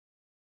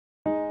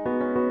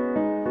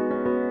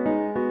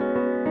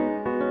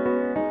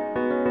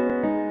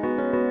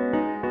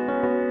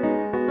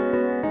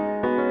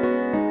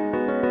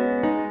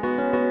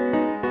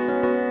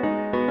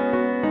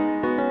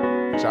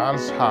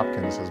Johns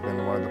Hopkins has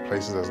been one of the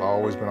places that's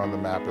always been on the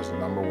map as the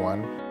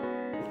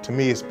 #1. To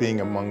me, it's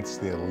being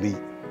amongst the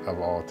elite of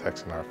all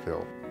techs in our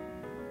field.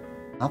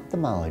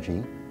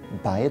 Ophthalmology,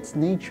 by its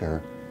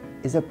nature,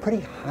 is a pretty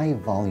high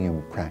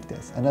volume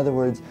practice. In other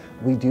words,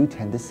 we do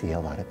tend to see a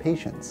lot of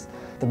patients.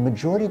 The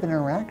majority of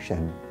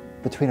interaction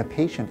between a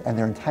patient and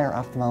their entire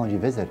ophthalmology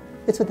visit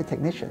is with the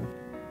technician.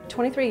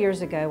 23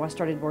 years ago, I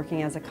started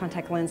working as a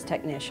contact lens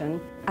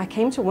technician. I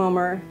came to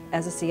Wilmer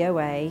as a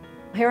COA.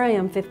 Here I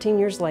am 15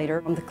 years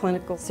later. I'm the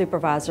clinical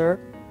supervisor.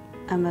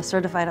 I'm a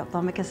certified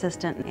ophthalmic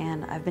assistant,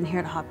 and I've been here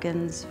at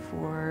Hopkins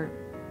for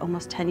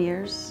almost 10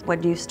 years.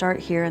 When you start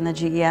here in the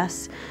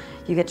GES,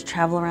 you get to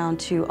travel around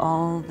to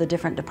all the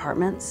different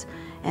departments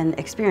and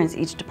experience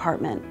each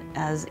department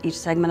as each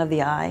segment of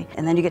the eye,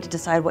 and then you get to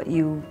decide what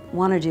you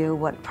want to do,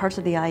 what parts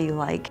of the eye you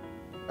like.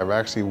 I've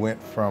actually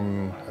went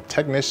from a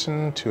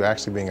technician to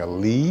actually being a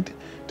lead,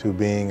 to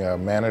being a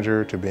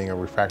manager, to being a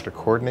refractor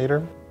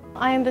coordinator.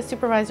 I am the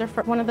supervisor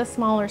for one of the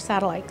smaller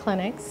satellite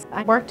clinics.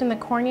 I worked in the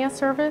cornea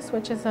service,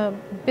 which is a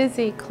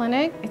busy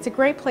clinic. It's a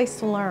great place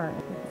to learn,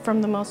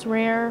 from the most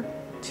rare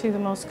to the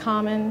most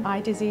common eye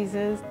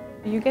diseases.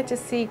 You get to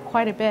see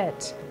quite a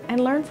bit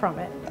and learn from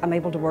it. I'm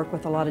able to work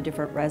with a lot of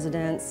different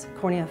residents,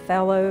 cornea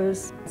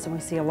fellows, so we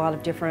see a lot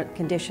of different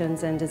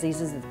conditions and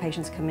diseases that the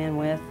patients come in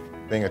with.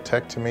 Being a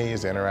tech to me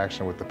is the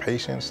interaction with the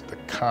patients, the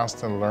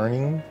constant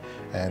learning,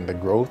 and the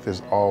growth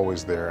is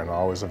always there and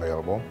always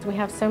available. We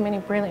have so many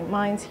brilliant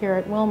minds here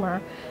at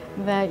Wilmer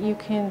that you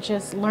can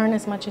just learn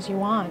as much as you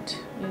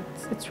want.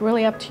 It's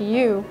really up to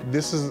you.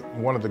 This is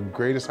one of the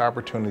greatest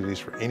opportunities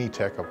for any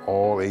tech of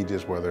all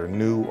ages, whether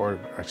new or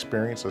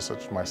experienced,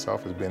 such as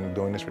myself has been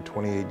doing this for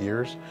 28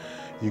 years.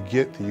 You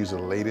get to use the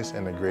latest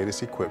and the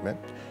greatest equipment.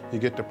 You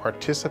get to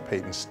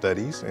participate in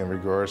studies in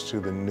regards to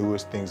the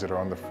newest things that are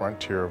on the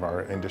frontier of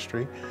our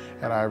industry.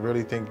 And I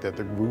really think that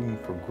the room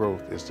for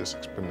growth is just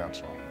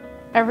exponential.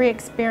 Every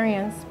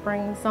experience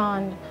brings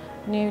on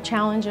new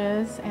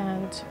challenges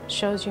and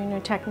shows you new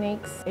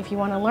techniques. If you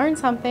want to learn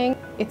something,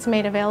 it's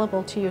made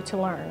available to you to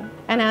learn.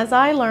 And as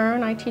I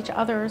learn, I teach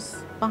others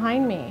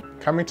behind me.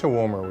 Coming to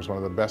Wilmer was one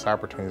of the best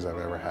opportunities I've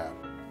ever had.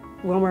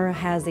 Wilmer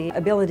has the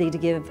ability to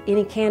give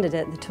any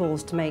candidate the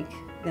tools to make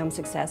them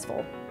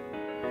successful.